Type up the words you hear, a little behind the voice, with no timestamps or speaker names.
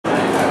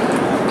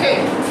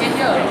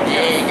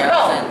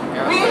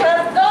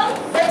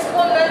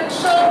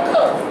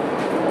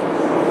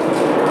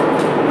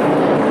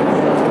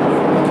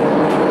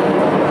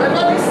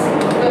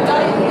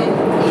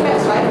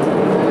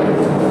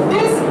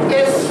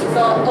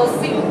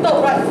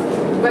No, right.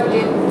 When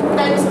it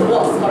tends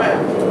towards, correct?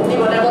 It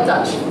will never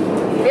touch.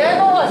 May I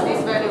know what is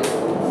this value?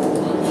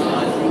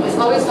 It's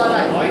always 1,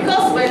 right?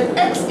 Because when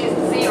x is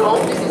 0,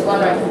 this is 1,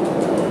 right?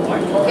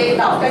 Okay,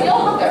 now can you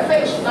all look at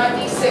page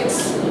 96?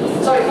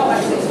 Sorry, not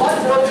 96,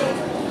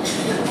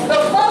 103. The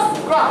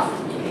first graph.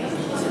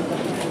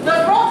 The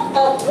graph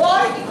of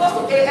y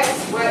equals to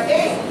ax, where a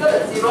is bigger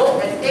than 0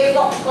 and a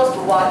not equals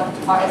to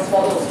 1 are as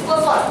follows.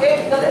 First one, a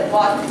bigger than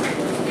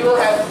 1, you will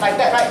have like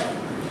that, right?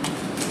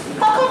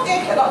 How come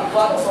a cannot be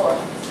 1 also?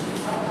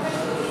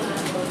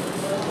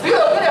 Do you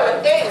agree that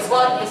when a is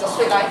 1, it's a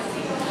straight line?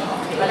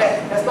 Like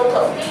that, there's no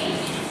curve.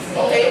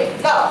 Okay,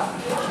 now,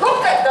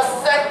 look at the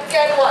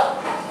second one.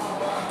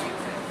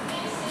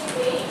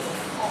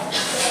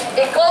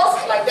 It goes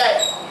like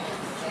that.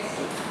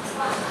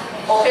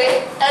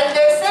 Okay, and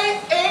they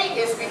say a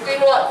is between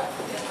what?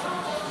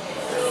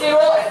 0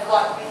 and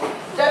 1.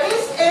 That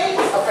means a is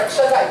a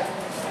fraction, right?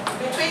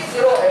 Between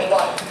 0 and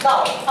 1.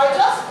 Now, I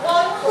just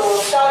want to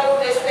tell you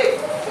this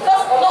thing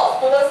because a lot of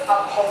students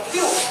are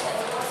confused.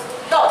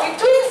 Now,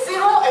 between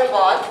 0 and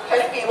 1, can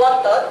it be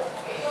 1/3?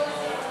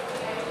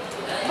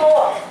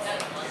 No.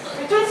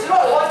 Between 0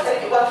 and 1, can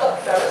it be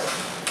 1/3, parents?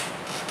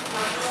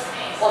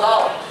 Oh,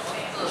 no.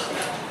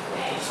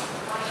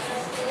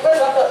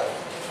 Where's 1/3?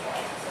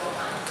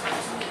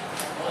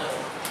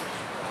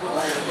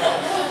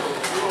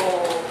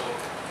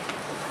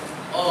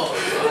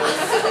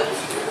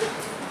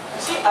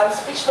 See, I'm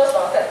speechless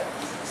about that.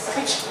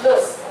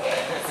 Speechless.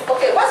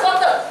 Okay, what's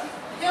 1/3?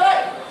 You're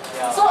right.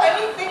 Yeah. So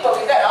anything will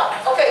be that,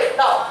 huh? Okay,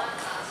 now,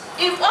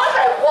 if I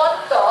have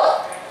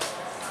 1/3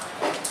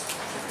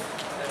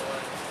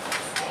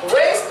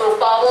 raised to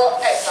power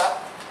x,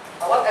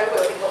 I want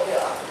everybody to think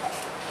here,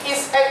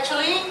 is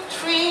actually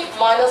 3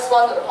 minus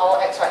 1 to the power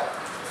x, right?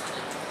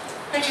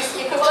 Which is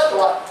equivalent to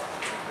what?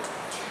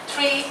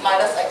 3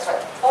 minus x,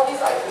 right? All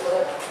these are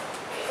equivalent.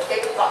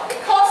 Okay, but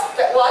because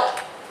that one,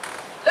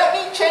 let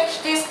me change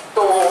this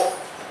to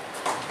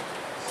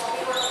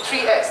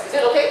 3x. Is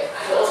it okay?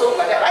 You also look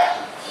like that, right?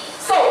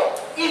 So,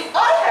 if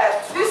I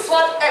have this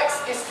one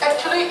x is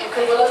actually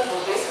equivalent to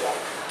this one.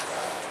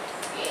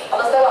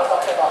 Understand what I'm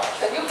talking about?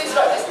 Can you please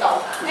write this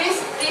down?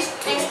 These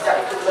are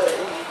equivalent.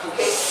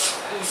 Okay?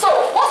 So,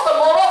 what's the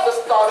moral of the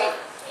story?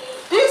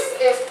 This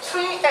is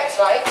 3x,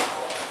 right?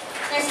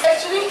 It's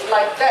actually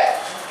like that.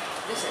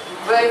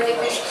 When it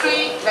is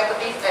 3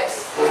 negative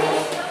x,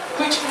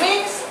 which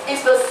means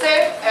it's the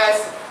same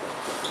as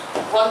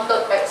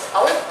 1/3 x.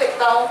 I will take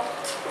down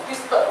this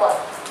third one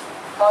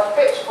on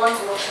page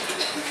 103.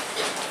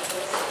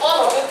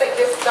 All of you take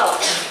this down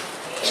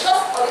because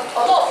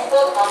a lot of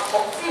people are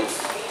confused.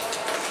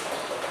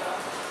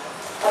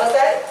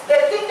 Understand?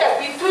 They think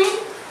that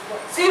between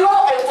 0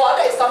 and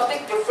 1 there is something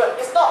different.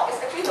 It's not.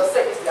 It's actually the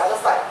same. It's the other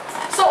side.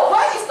 So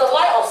where is the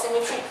line of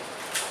symmetry?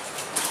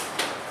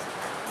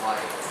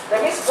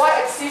 That means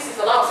y-axis is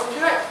the line of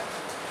symmetry, right?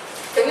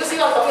 Can you see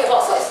what I'm talking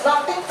about? So it's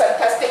nothing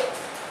fantastic.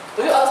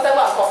 Do you understand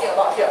what I'm talking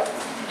about here?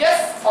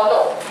 Yes or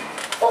no?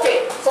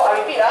 Okay, so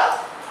I repeat.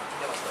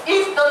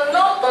 If the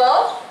number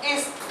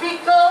is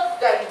bigger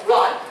than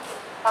 1,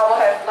 I will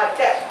have like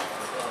that.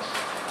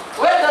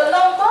 When the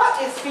number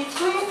is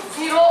between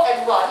 0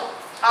 and 1,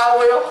 I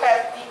will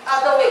have the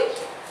other way.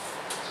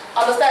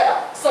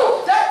 Understand?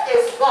 So that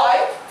is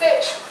why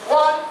page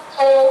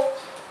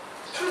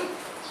 103.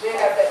 They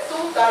have the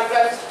 2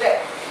 diagrams there.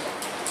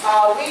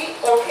 Are we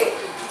okay?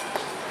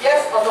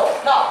 Yes or no?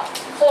 Now,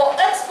 for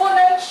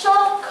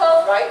exponential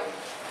curve, right?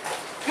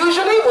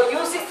 Usually we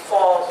use it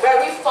for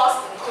very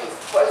fast increase.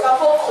 For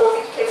example,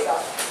 COVID case,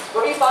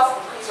 very fast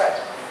increase,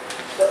 right?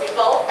 The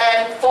people.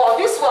 And for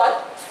this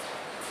one,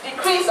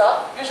 decrease,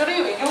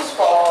 usually we use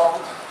for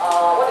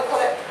what do you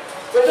call it?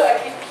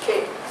 Radioactive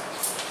decay.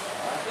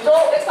 You know,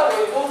 next time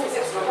we do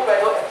physics, we do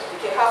radioactive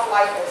decay,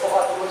 half-life and so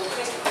on. It will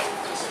decrease.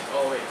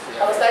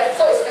 Understand?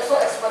 So it's also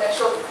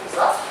exponential decrease.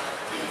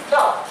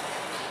 Now,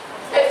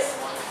 next,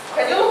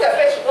 can you look at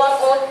page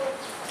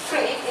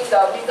 103 in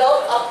the middle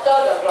after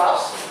the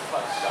graphs?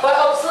 By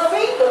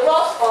observing the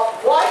graphs of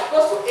y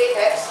equals to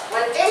ax,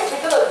 when a is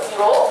bigger than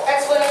 0,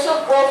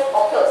 exponential growth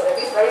occurs. That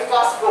means very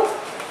fast growth.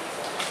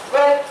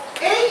 When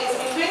a is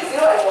between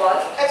 0 and 1,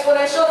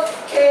 exponential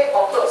decay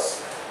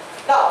occurs.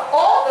 Now,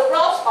 all the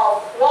graphs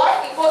of y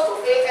equals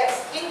to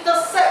ax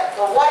intersect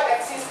the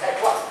y-axis at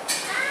what?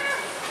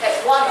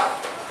 At 1.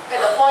 At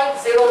the point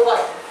 0,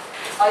 1.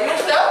 Are you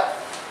clear?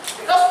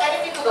 Because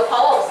anything to the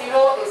power of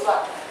 0 is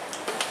what?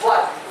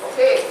 1.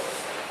 Okay.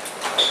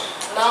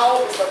 Now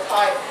is the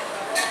time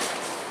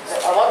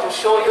that I want to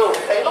show you.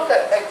 Okay, look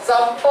at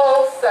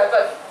example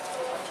 7.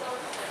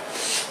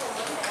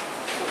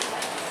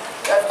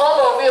 And all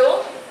of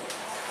you,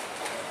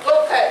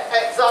 look at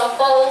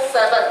example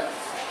 7.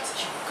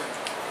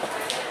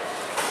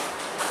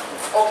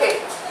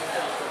 Okay.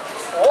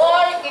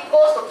 Y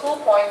equals to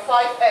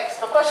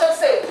 2.5x. The question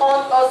says,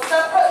 on a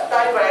separate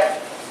diagram,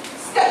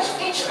 sketch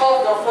each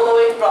of the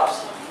following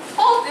graphs.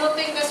 How do you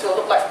think this will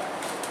look like?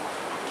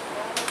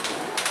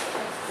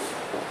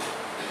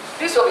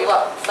 This will be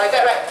what? Like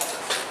that, right?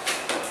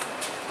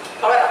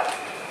 Correct.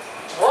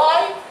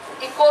 Y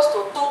equals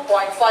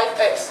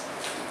 2.5x.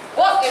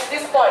 What is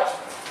this point?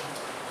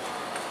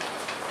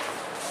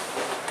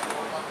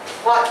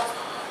 1.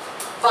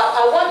 But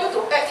I want you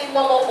to add in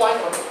one more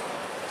point on it.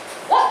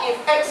 What if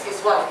x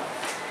is 1?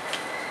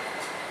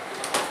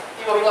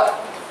 It will be what?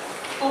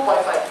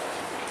 2.5.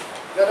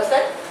 You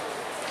understand?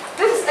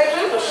 This is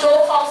actually to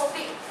show how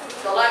steep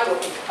the line will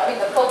be. I mean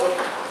the curve will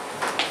be.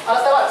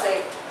 Understand what I'm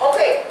saying?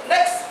 Okay,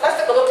 next, let's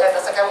take a look at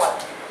the second one.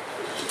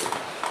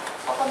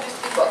 How come this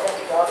thing got no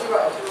thing? I'll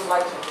rewrite a few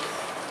lines on this.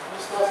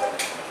 Useless.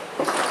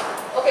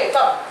 Okay,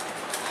 come.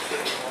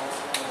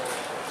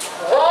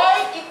 Y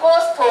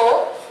equals to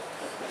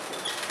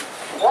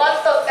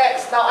 1/3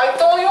 x. Now I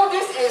told you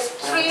this is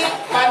 3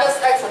 minus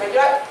x already,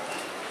 right?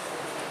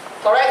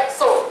 Correct?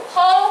 So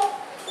how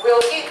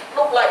will it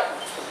look like?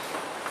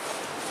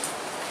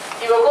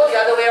 It will go the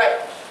other way, right?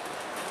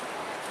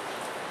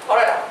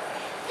 Alright.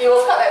 It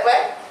will cut at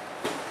where?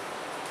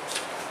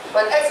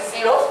 When x is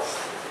 0.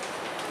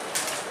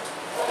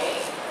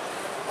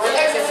 When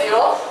x is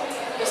 0,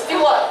 it's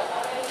still what?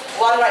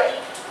 1, right?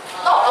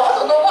 Now I want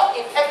to know what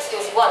if x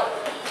is 1.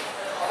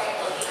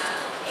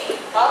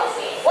 Huh?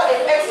 What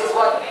if x is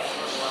 1?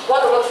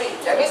 1/3.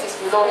 That means it's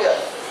below here.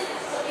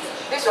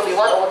 This will be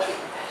 1/3.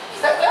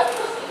 Is that clear?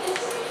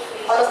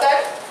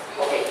 Understand?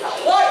 Okay. Now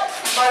what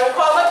my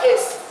requirement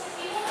is,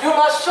 you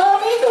must show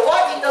me the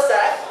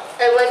y-intercept,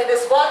 and when it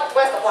is 1,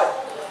 where's the point?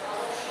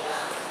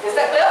 Is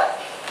that clear?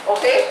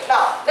 Okay.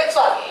 Now, next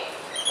one.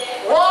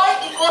 Y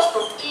equals to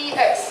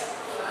ex.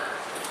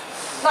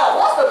 Now,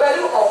 what's the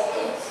value of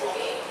e?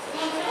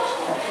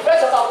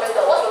 Where's your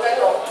calculator? What's the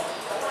value of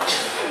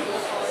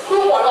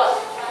 2.1?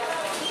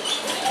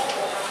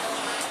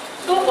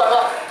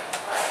 2.1.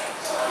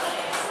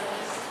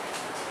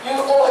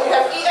 You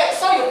have ex,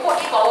 so you put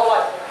e power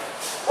 1.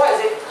 What is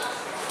it?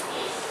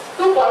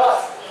 2.1.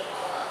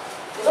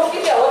 You don't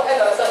give me a word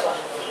and a lesson.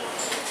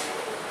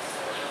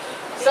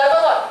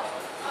 7 what?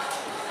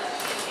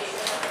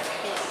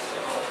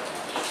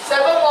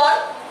 7, 1,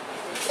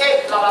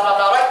 8, blah blah blah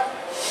blah, right?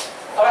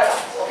 Alright,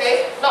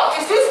 okay. Now,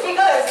 is this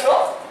bigger than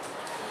 0?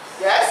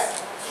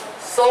 Yes.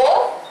 So,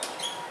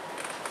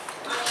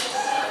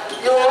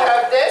 you will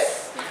have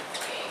this.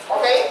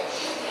 Okay.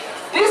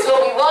 This will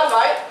be 1,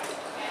 right?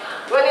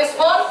 When it's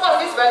 1,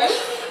 what's this value?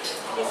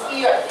 It's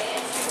e, right?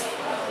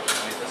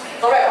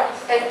 Correct.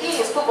 And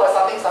e is 2 point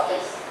something something.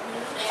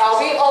 Are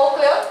we all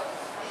clear?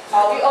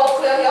 Are we all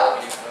clear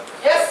here?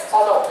 Yes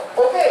or no?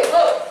 Okay,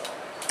 good.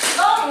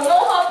 Now you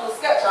know how to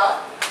sketch,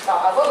 huh? Now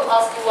I'm going to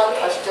ask you one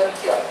question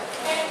here.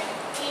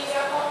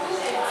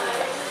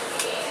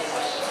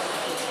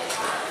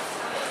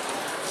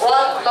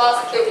 One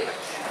last thing.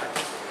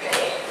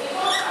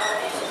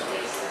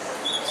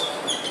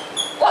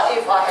 What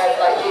if I have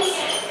like this?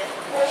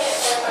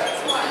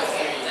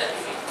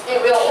 It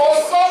will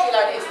also be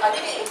like this. I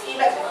did it in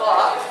Emacs before,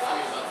 huh?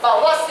 But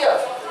what's here?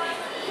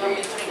 It will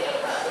be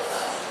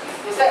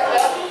 3. Is that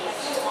clear?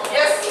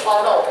 Yes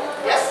or no?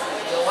 Yes?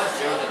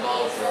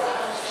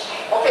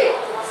 Okay,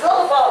 0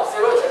 to power of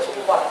 0 is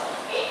actually 1.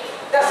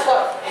 That's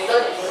what we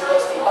learn in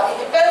university. But it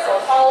depends on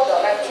how the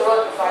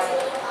lecturer defines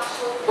it.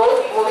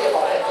 Don't worry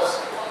about that first.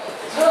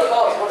 0 to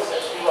power of 0 is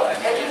actually 1. And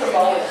 3 to the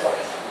power is 1.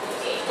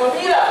 To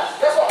me,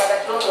 that's what my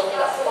lecturer told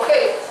me.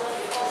 Okay,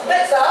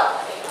 next,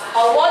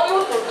 I want you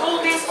to do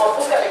this on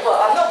full step paper.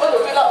 I'm not going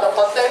to fill up the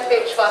content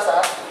page first.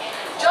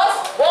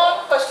 Just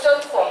one question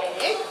for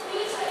me.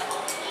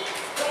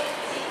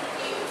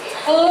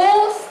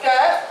 Full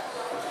step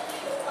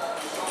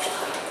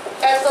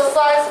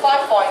exercise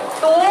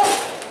 5.2.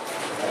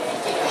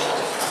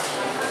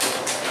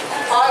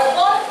 I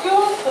want you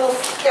to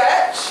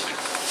sketch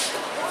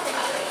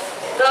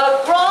the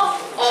graph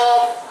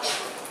of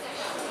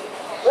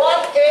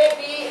 1A,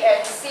 B,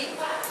 and C.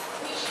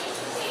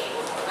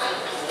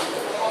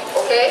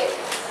 Okay?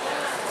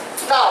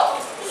 Now,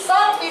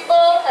 some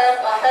people have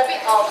a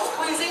habit of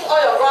squeezing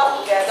all your graph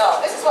together.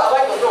 This is what I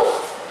want to do.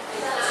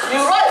 You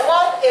write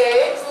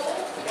 1A,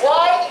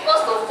 y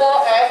equals to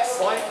 4x.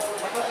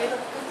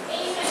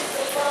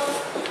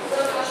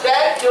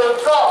 Then you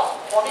draw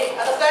for me.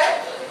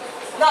 Understand?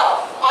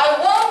 Now, I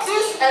want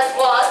this as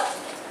 1.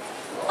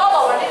 How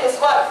about when it is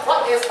 1?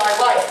 What is my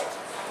y?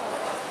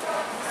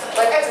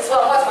 When x is 1,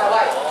 what's my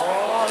y?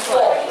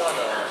 4.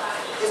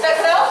 Is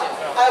that clear?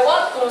 I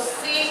want to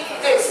see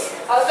this.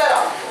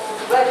 Understand?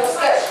 When you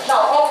sketch.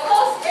 Now, of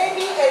course, A,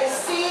 B, and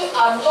C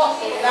are not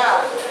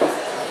enough.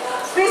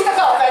 Please take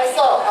out a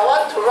pencil. I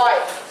want to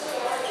write.